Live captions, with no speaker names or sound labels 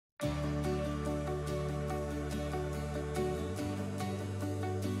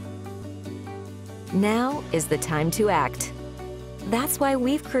Now is the time to act. That's why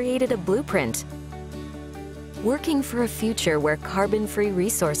we've created a blueprint, working for a future where carbon-free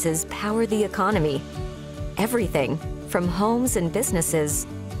resources power the economy. Everything from homes and businesses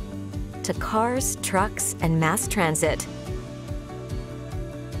to cars, trucks, and mass transit.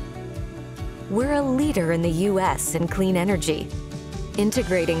 We're a leader in the U.S. in clean energy,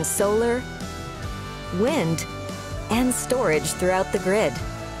 integrating solar, wind, and storage throughout the grid.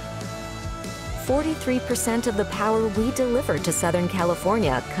 43% of the power we deliver to Southern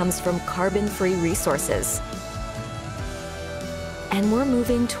California comes from carbon-free resources. And we're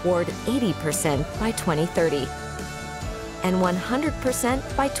moving toward 80% by 2030 and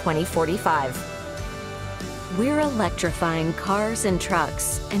 100% by 2045. We're electrifying cars and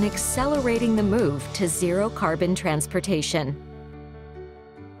trucks and accelerating the move to zero-carbon transportation.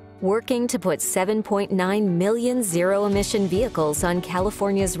 Working to put 7.9 million zero-emission vehicles on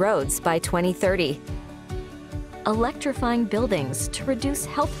California's roads by 2030. Electrifying buildings to reduce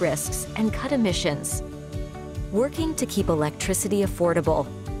health risks and cut emissions. Working to keep electricity affordable.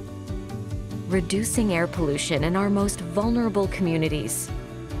 Reducing air pollution in our most vulnerable communities.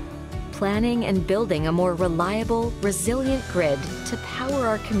 Planning and building a more reliable, resilient grid to power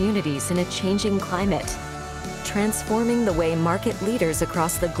our communities in a changing climate. Transforming the way market leaders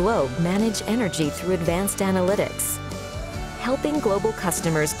across the globe manage energy through advanced analytics. Helping global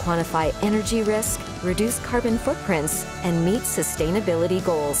customers quantify energy risk, reduce carbon footprints, and meet sustainability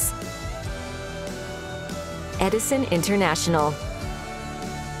goals. Edison International,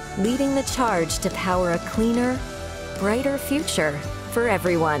 leading the charge to power a cleaner, brighter future for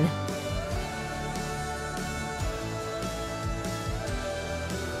everyone.